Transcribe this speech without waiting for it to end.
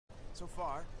So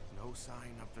far, no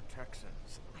sign of the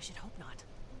Texans. I should hope not.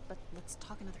 But let's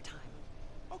talk another time.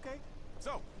 Okay,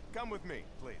 so come with me,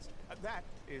 please. That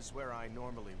is where I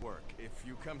normally work. If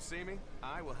you come see me,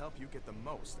 I will help you get the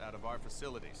most out of our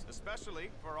facilities,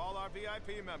 especially for all our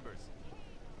VIP members.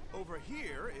 Over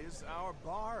here is our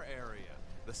bar area,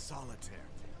 the Solitaire.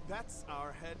 That's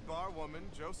our head bar woman,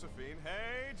 Josephine.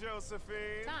 Hey,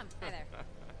 Josephine! Tom, hi there.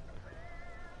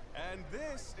 And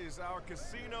this is our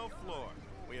casino floor.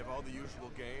 We have all the usual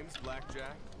games: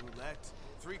 blackjack, roulette,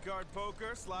 three-card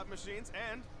poker, slot machines,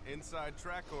 and inside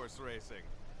track horse racing.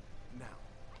 Now,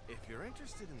 if you're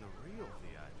interested in the real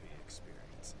VIP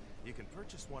experience, you can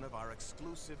purchase one of our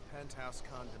exclusive penthouse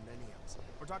condominiums.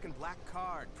 We're talking black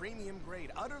card, premium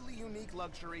grade, utterly unique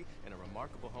luxury, and a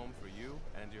remarkable home for you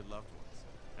and your loved ones.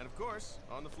 And of course,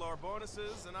 on-the-floor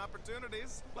bonuses and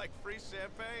opportunities like free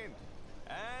champagne.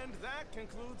 And that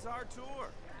concludes our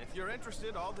tour. If you're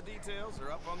interested, all the details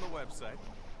are up on the website.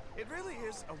 It really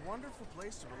is a wonderful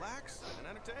place to relax and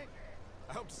entertain.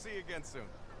 I hope to see you again soon.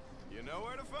 You know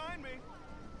where to find me.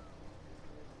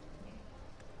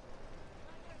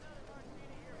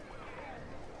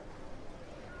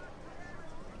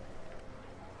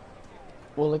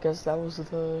 Well, I guess that was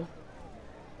the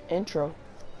intro.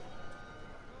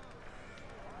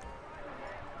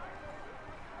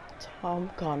 Tom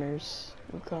Connors,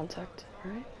 we contact,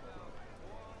 right?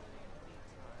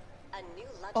 A new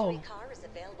luxury car is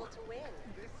available to win.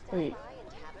 Wait,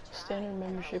 standard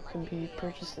membership can be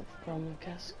purchased from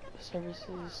guest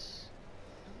services.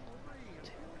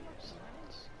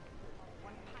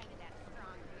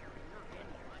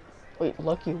 Wait,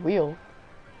 Lucky Wheel?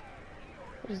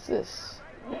 What is this?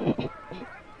 The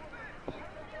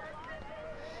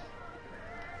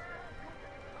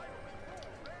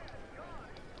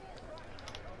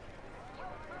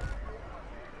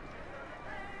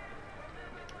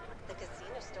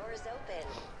casino store is open.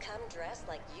 Come dressed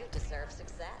like you deserve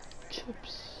success.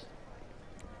 Chips.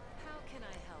 How can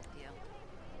I help you?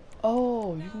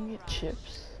 Oh, you can get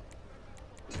chips.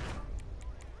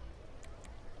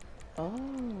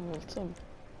 Oh, Just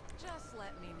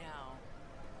let me know.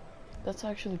 that's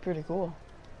actually pretty cool.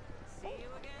 See you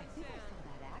again soon.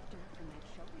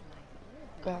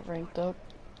 Got ranked up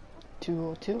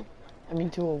 202. I mean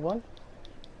 201.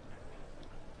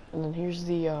 And then here's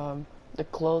the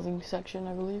clothing section,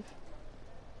 I believe.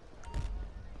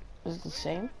 Is it the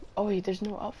same? Oh wait, there's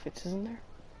no outfits, isn't there?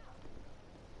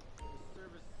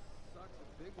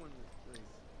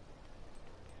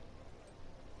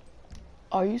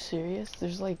 Are you serious?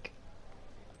 There's like...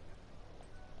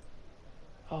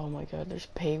 Oh my god, there's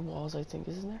paywalls, I think,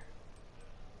 isn't there?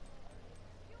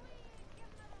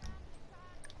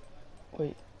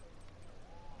 Wait.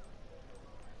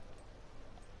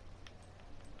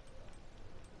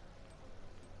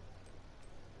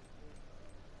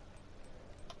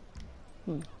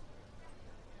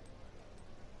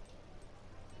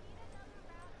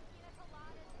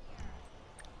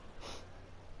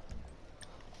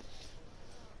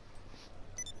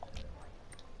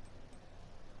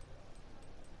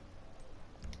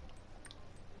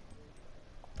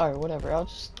 Alright, whatever. I'll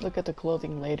just look at the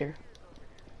clothing later.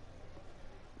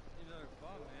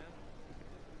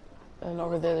 And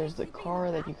over there's the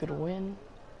car that you could win.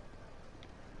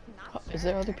 Is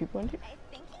there other people in here?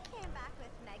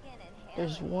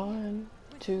 There's 1,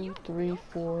 2, 3,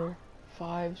 4,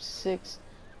 5, 6,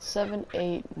 7,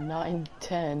 8, 9,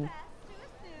 10,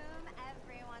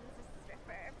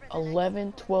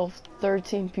 11, 12,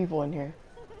 13 people in here.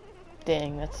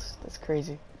 Dang, that's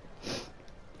crazy.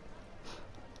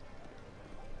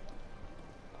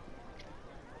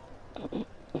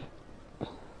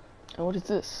 And what is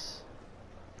this?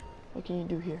 What can you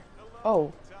do here?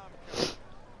 Oh.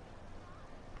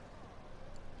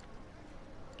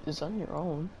 It's on your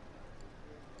own.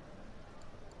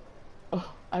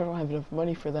 Oh, I don't have enough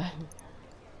money for that.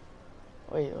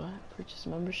 Wait, what? Purchase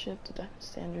membership to Diamond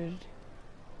Standard.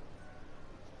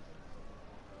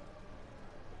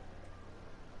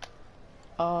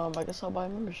 I guess I'll buy a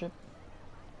membership.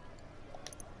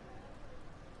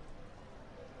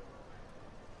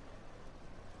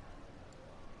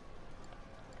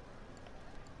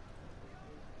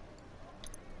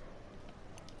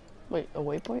 Wait, a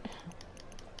waypoint?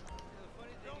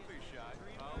 Don't be shy.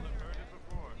 I'll have heard it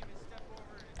before.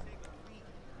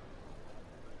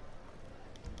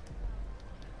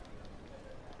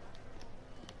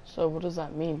 So what does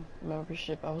that mean?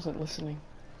 Membership? I wasn't listening.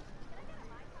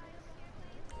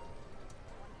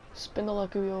 Spin the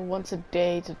lucky wheel once a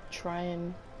day to try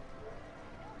and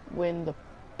win the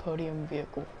podium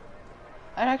vehicle.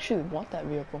 I'd actually want that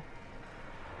vehicle.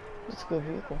 It's a good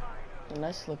vehicle. A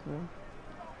nice looking one.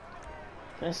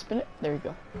 Can I spin it? There you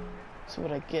go. See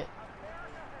what I get.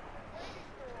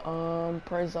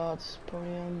 Prize odds,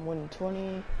 podium 1 in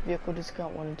 20, vehicle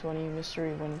discount 1 in 20,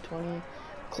 mystery 1 in 20,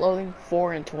 clothing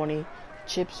 4 in 20,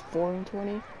 chips 4 in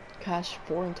 20, cash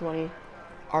 4 in 20,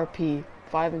 RP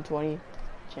 5 in 20,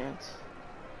 chance.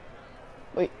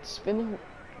 Wait, spin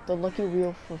the lucky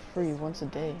wheel for free once a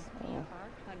day. Oh.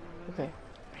 Okay.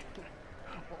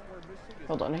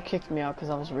 Hold on, it kicked me out because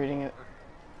I was reading it.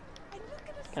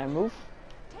 Can I move?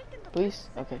 Please?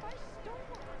 Okay.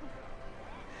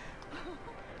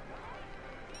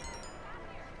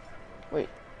 Wait.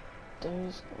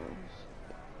 There's...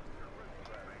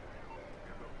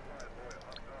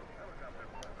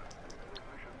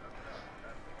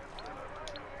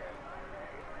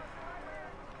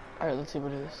 Alright, let's see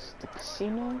what it is. The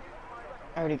casino?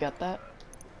 I already got that.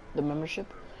 The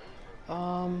membership.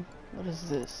 What is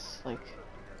this? Like...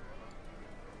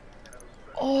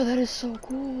 Oh, that is so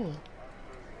cool!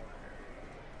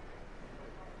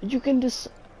 You can just...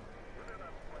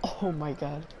 Oh my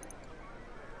god.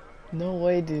 No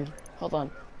way, dude. Hold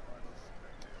on.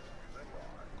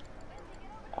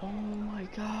 Oh my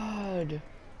god.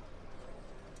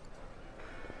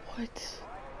 What?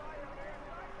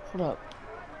 Hold up.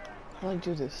 How do I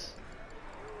do this?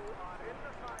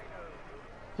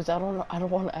 Because I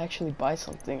don't want to actually buy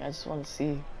something. I just want to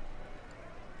see.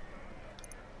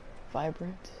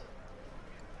 Vibrant.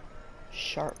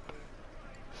 Sharp.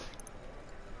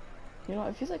 You know,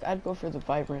 I feel like I'd go for the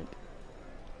vibrant.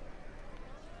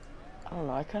 I don't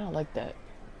know, I kind of like that.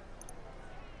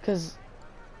 Because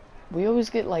we always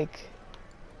get like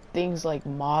things like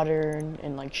modern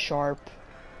and like sharp.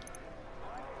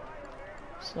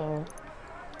 So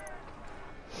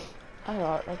I don't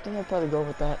know, I think I'd probably go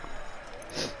with that.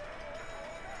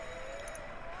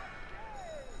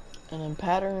 And then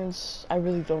patterns, I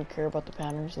really don't care about the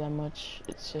patterns that much.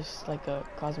 It's just like a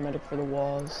cosmetic for the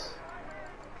walls.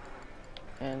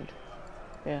 And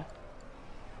yeah.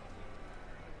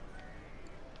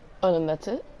 Oh, then that's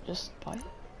it? Just buy it?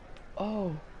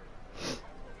 Oh.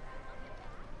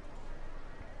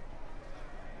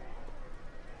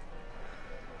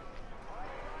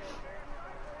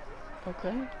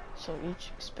 Okay, so each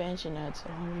expansion adds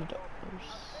 $100.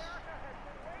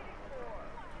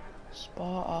 Spa,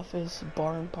 office,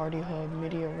 bar and party hub,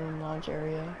 media room, lounge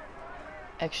area,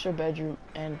 extra bedroom,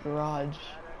 and garage.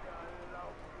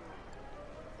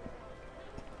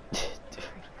 Dude.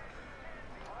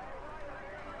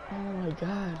 Oh my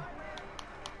god.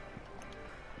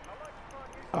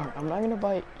 Alright, I'm not gonna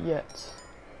buy it yet.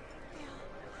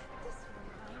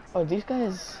 Oh, these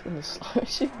guys in the slot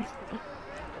machine?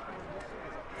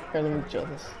 Here, let me show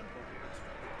this.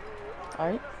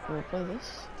 Alright, we'll play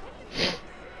this.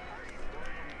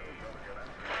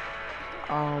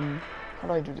 How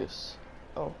do I do this?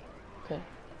 Oh, okay.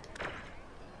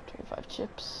 25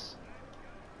 chips.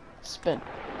 Spin.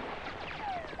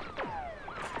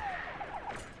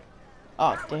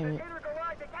 Oh, dang it.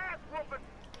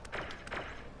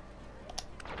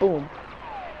 Boom.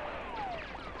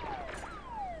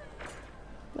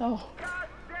 No.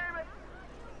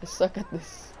 I suck at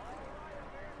this.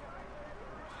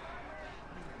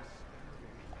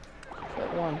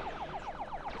 That one.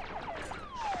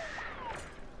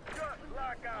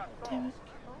 Damn it.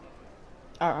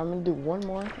 Alright, I'm gonna do one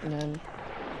more and then...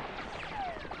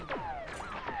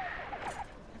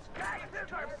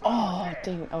 Oh,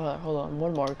 dang. Oh, hold on.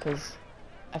 One more because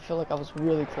I feel like I was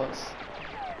really close.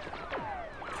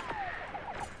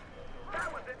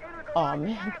 Oh,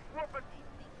 man.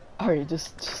 Alright,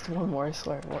 just one more, I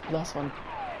swear. Last one.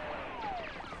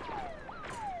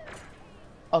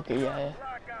 Okay, yeah.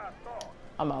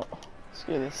 I'm out.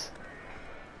 Screw this.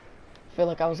 I feel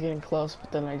like I was getting close,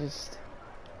 but then I just...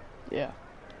 Yeah.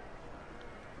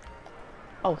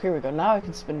 Oh, here we go. Now I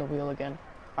can spin the wheel again.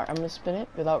 Alright, I'm gonna spin it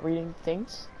without reading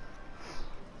things.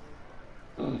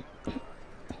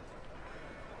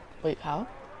 Wait, how?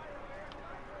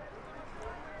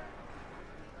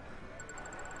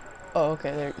 Oh,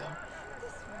 okay, there you go.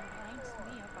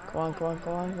 Go on, go on,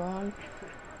 go on, go on.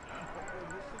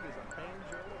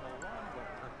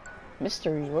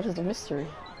 Mystery, what is the mystery?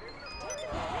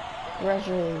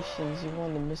 Congratulations, you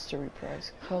won the mystery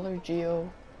prize. Color,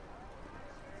 geo,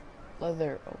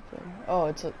 leather, open. Oh,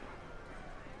 it's a...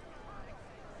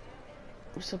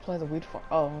 Resupply the wheat farm.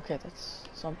 Oh, okay, that's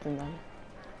something then.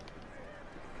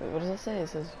 Wait, what does it say? It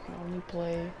says you can only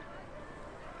play...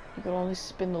 You can only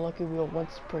spin the lucky wheel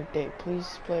once per day.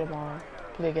 Please play tomorrow.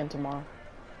 Play again tomorrow.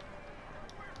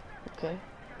 Okay.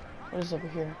 What is over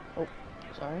here? Oh,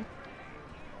 sorry.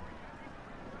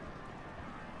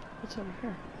 What's over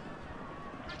here?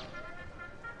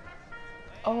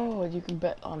 Oh, you can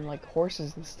bet on like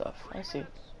horses and stuff. I see.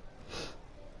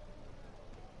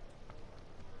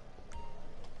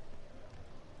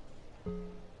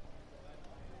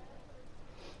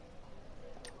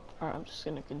 Alright, I'm just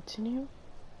gonna continue.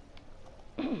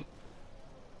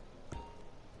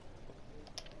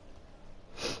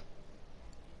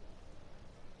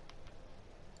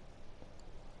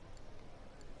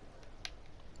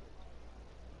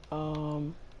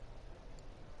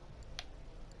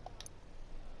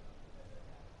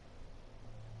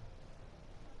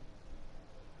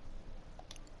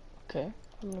 Okay,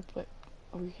 I'm gonna put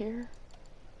over here.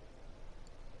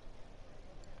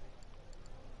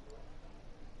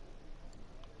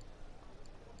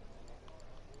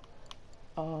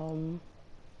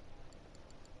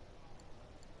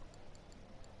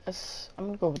 I'm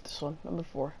gonna go with this one, number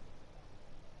 4.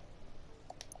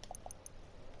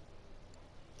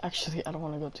 Actually, I don't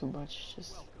want to go too much,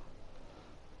 just...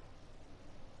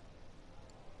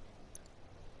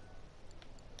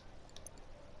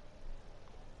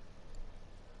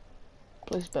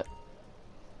 Please bet.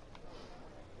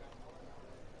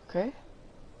 Okay.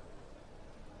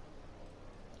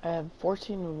 I have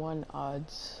 14-1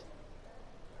 odds.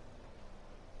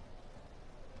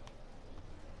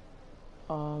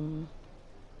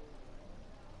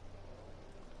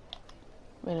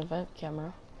 Main event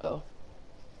camera. Oh.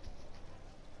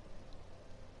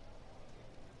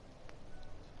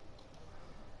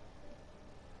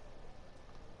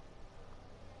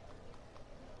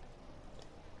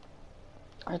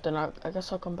 Alright then, I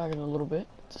guess I'll come back in a little bit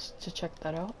just to check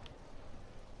that out.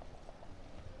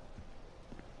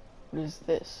 What is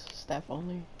this? Staff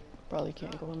only? Probably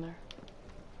can't go in there.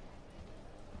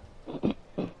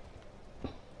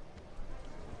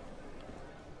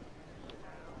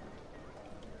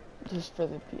 Just for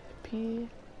the VIP.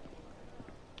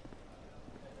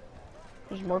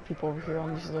 There's more people over here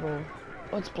on these little...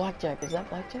 Oh, it's blackjack. Is that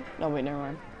blackjack? No, wait, never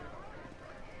mind.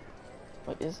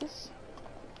 What is this?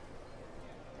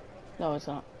 No, it's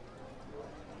not.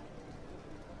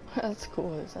 That's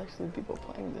cool. There's actually people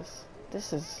playing this.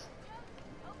 This is...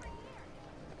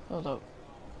 Hold up.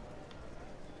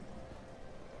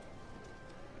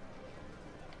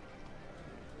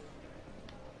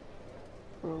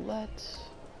 Roulette.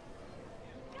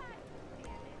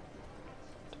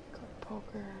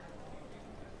 Poker.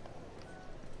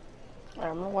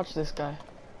 Alright, I'm gonna watch this guy.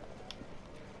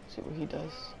 See what he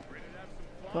does.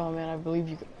 Oh man, I believe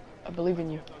you. I believe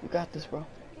in you. You got this, bro.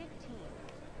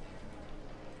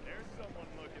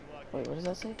 Wait, what does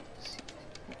that say?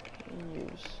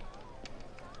 Use.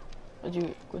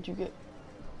 What'd you get?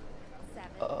 7.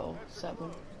 Uh-oh, 7.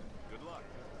 Good luck.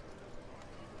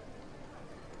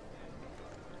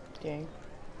 Dang.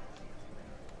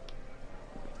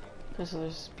 Okay, so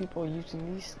there's people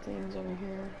using these things over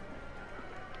here.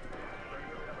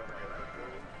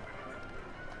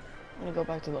 I'm gonna go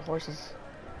back to the horses.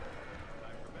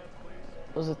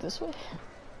 Was it this way?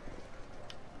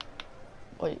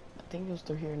 Wait, I think it was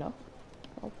through here, no?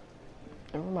 Oh,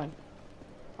 never mind.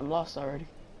 I'm lost already.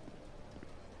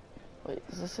 Wait,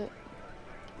 is this it?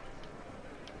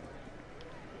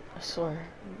 I swear.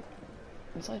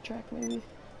 Inside track, maybe?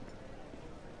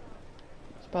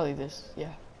 It's probably this,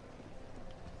 yeah.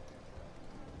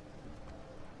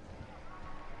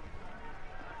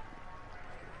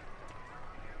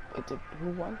 Wait,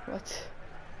 who won? What?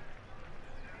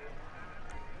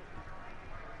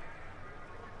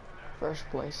 First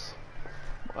place.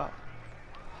 Wow.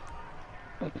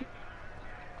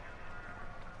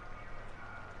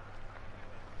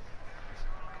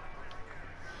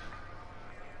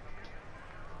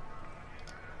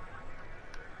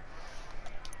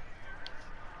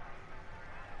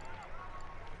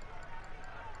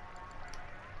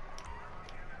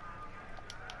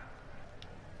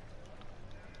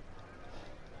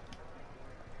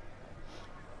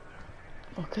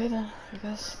 Okay then, I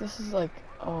guess this is like,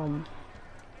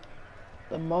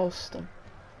 the most, like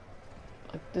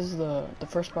this is the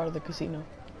first part of the casino.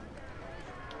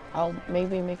 I'll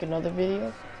maybe make another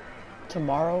video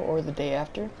tomorrow or the day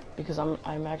after, because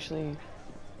I'm actually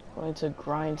going to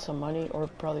grind some money or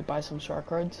probably buy some shark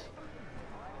cards.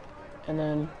 And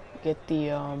then get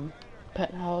the,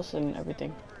 penthouse and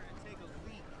everything.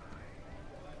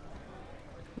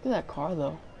 Look at that car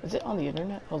though. Is it on the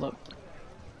internet? Hold up.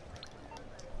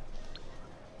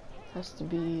 Has to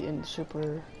be in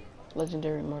Super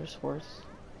Legendary Motorsports.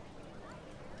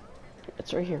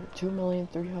 It's right here,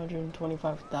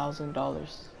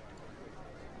 $2,325,000.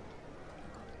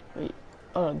 Wait,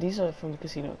 oh no, these are from the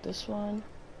casino. This one,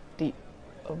 the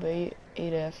Obey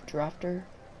 8F Drafter,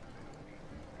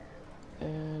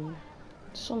 and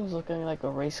this one's looking like a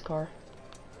race car.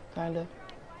 kinda.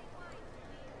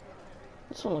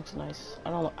 This one looks nice. I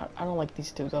don't like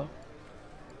these two though.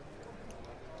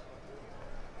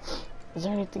 Is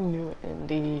there anything new in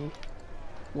the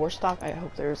war stock? I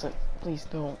hope there isn't. Please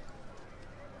don't.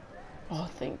 Oh,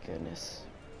 thank goodness.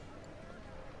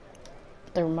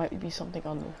 There might be something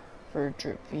on the for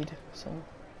drip feed, so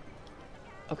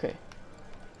okay.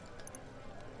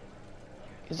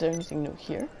 Is there anything new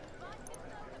here?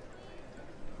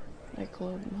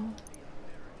 Nightclub, no.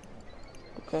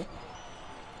 Okay.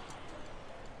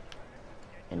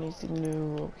 Anything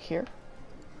new here?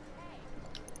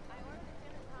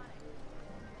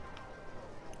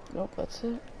 Nope, that's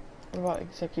it. What about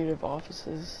executive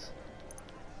offices?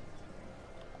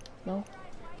 No?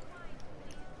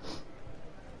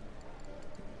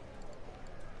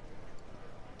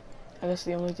 I guess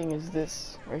the only thing is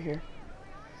this right here.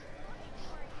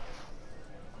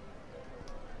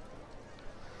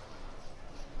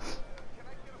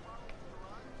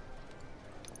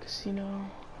 Casino.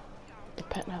 The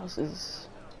penthouses.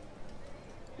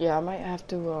 Yeah, I might have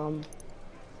to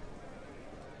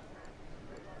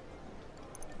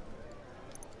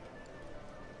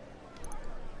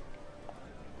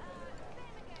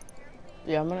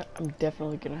yeah, I'm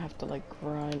definitely gonna have to like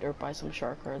grind or buy some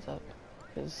shark cards up,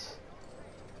 because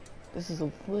this is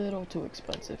a little too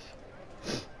expensive.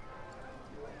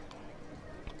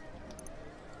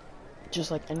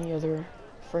 Just like any other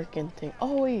freaking thing.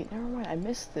 Oh wait, never mind, I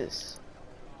missed this.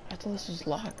 I thought this was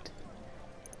locked.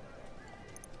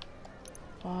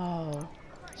 Wow.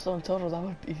 So in total that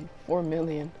would be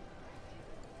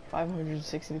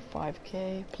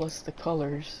 4,565,000 plus the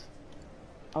colors.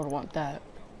 I would want that.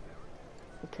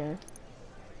 Okay.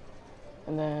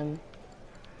 And then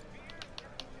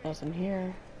nothing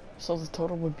here. So the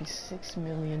total would be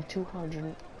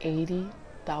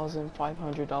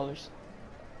 $6,280,500.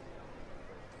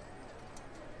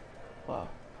 Wow.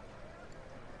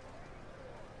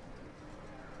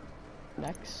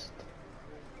 Next.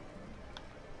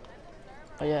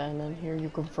 Oh yeah, and then here you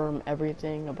confirm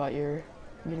everything about your,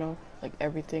 you know, like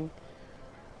everything.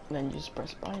 And then you just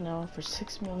press buy now for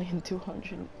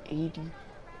 6,280,000.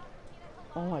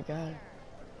 Oh my god.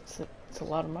 It's a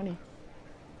lot of money.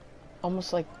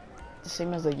 Almost like the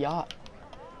same as a yacht.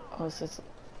 Oh, it's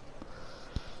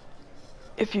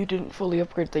if you didn't fully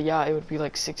upgrade the yacht, it would be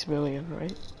like 6 million,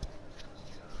 right?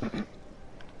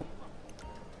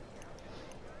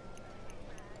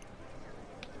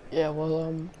 Yeah,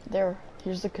 well,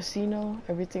 here's the casino,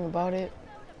 everything about it.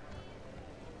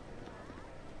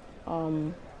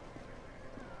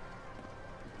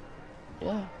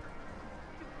 Yeah.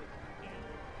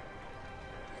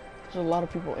 There's a lot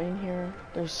of people in here.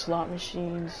 There's slot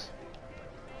machines.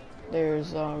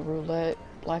 There's roulette,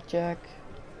 blackjack.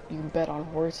 You can bet on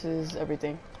horses,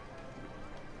 everything.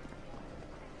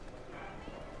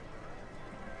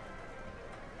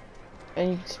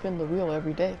 And you can spin the wheel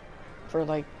every day for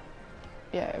like,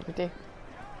 yeah, every day.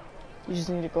 You just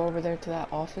need to go over there to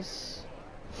that office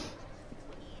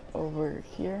over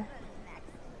here.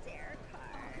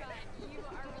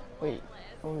 Wait,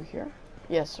 over here?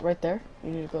 Yes, right there.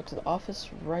 You need to go to the office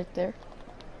right there.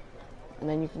 And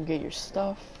then you can get your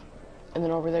stuff. And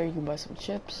then over there you can buy some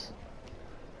chips.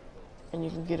 And you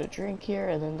can get a drink here,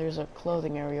 and then there's a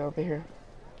clothing area over here.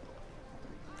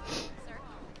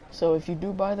 So if you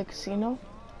do buy the casino,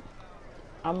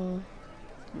 you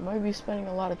might be spending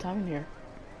a lot of time in here,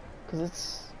 because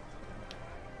it's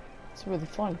really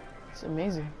fun. It's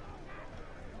amazing.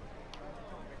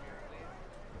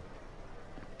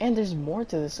 And there's more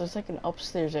to this. There's like an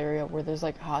upstairs area where there's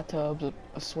like hot tubs,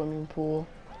 a swimming pool.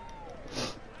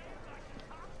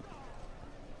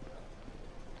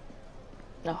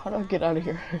 Now how do I get out of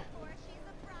here?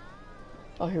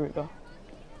 Oh, here we go.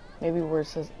 Maybe where it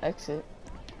says exit.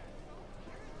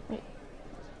 Wait,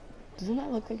 doesn't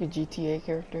that look like a GTA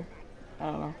character? I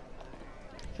don't know.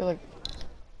 I feel like,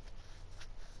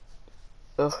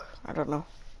 ugh, I don't know.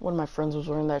 One of my friends was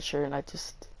wearing that shirt and I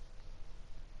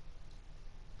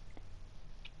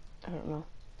don't know.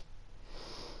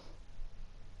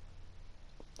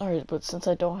 Alright, but since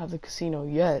I don't have the casino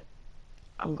yet,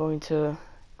 I'm going to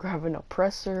grab an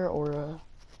oppressor or a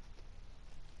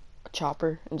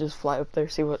chopper and just fly up there,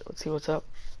 see what's up.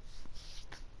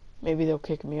 Maybe they'll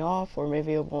kick me off, or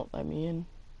maybe it won't let me in.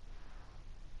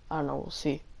 I don't know, we'll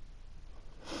see.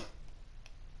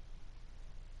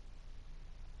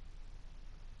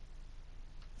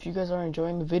 If you guys are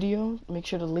enjoying the video, make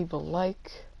sure to leave a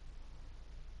like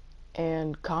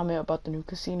and comment about the new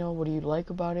casino. What do you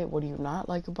like about it? What do you not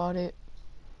like about it?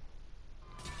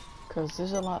 Because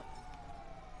there's a lot.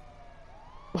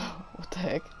 What the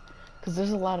heck? Because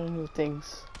there's a lot of new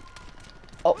things.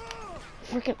 Oh,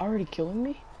 freaking already killing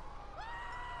me?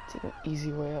 Take an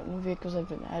easy way out. New vehicles have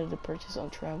been added to purchase on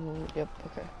travel. Yep,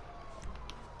 okay.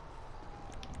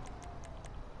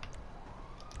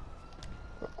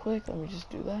 Real quick, let me just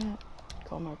do that.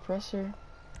 Call my presser.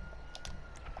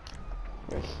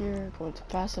 Right here, go into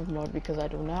passive mode because I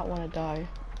do not want to die.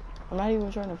 I'm not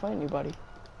even trying to fight anybody.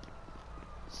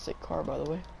 Sick car, by the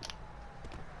way.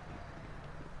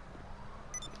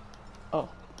 Oh.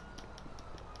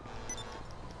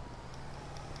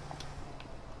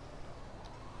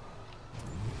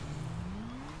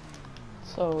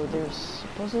 So there's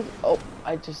supposedly. Oh,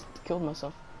 I just killed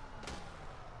myself.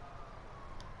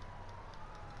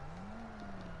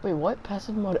 Wait, what?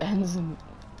 Passive mode ends in.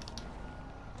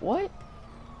 What?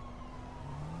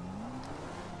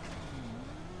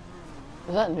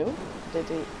 Is that new? Did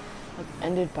they like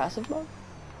ended passive mode?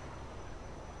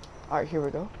 Alright, here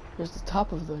we go. Here's the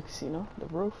top of the casino, the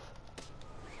roof.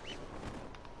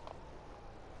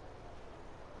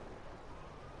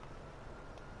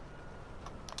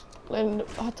 Land in the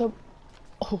hot tub.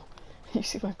 Oh, you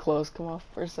see my clothes come off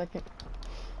for a second.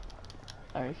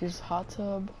 Alright, here's the hot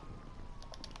tub.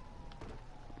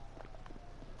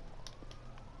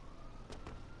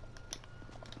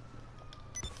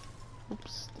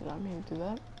 Oops, did not mean to do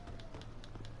that.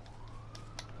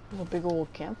 There's a big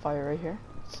old campfire right here.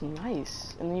 It's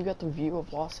nice. And then you got the view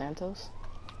of Los Santos.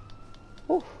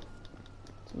 Whew.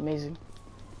 It's amazing.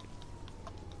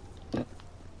 You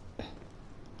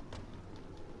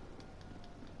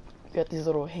got these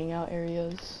little hangout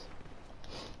areas.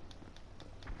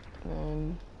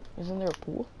 And isn't there a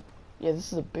pool? Yeah,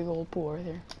 this is a big old pool right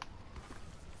there.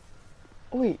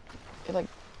 Oh wait, it like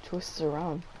twists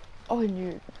around. Oh, and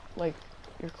you like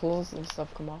your clothes and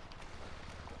stuff come off.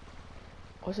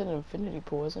 Oh, it's an infinity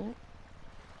pool, isn't it?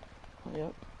 Oh,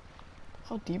 yep.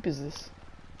 How deep is this?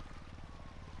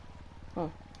 Huh.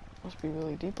 Must be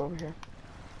really deep over here.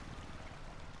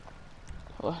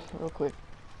 Hold on, real quick.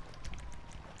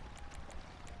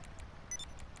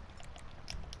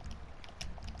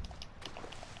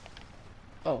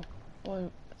 Oh,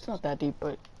 well, it's not that deep,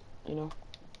 but, you know.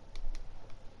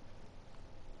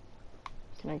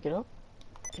 Can I get up?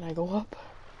 Can I go up?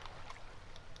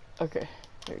 Okay,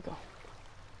 there you go.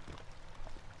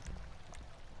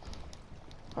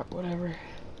 Alright, whatever.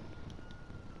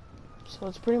 So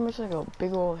it's pretty much like a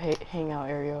big old hangout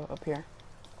area up here.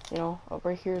 You know, up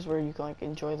right here is where you can like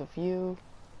enjoy the view.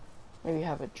 Maybe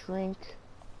have a drink.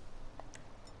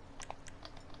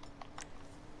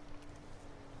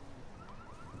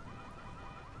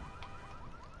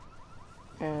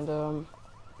 And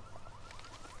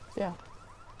yeah.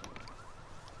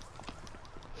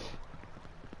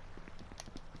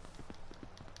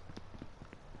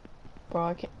 Bro,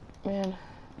 I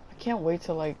can't wait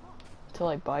till I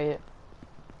buy it.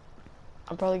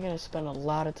 I'm probably gonna spend a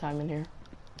lot of time in here.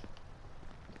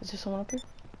 Is there someone up here?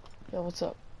 Yeah, what's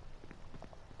up?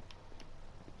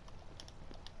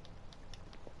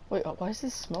 Wait, why is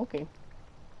this smoking?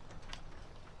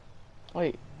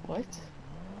 Wait, what?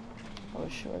 Oh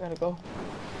shit, I gotta go.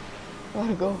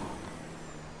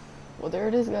 Well, there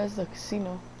it is, guys, the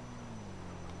casino.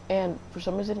 And for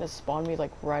some reason it spawned me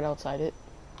like right outside it.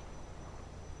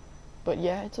 But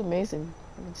yeah, it's amazing.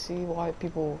 I can see why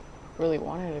people really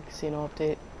wanted a casino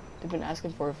update. They've been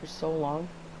asking for it for so long.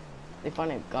 They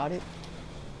finally got it.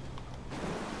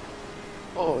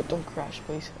 Oh, don't crash,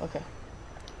 please. Okay.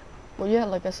 Well, yeah,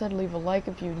 like I said, leave a like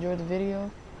if you enjoyed the video.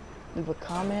 Leave a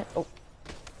comment. Oh.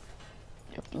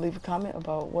 Yep, leave a comment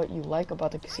about what you like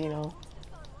about the casino.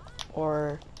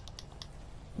 Or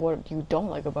what you don't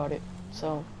like about it.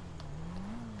 So,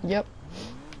 yep.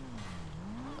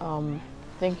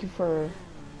 Thank you for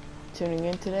tuning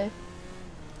in today.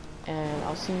 And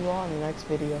I'll see you all in the next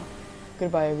video.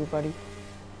 Goodbye, everybody.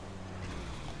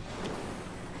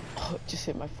 Oh, it just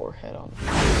hit my forehead on.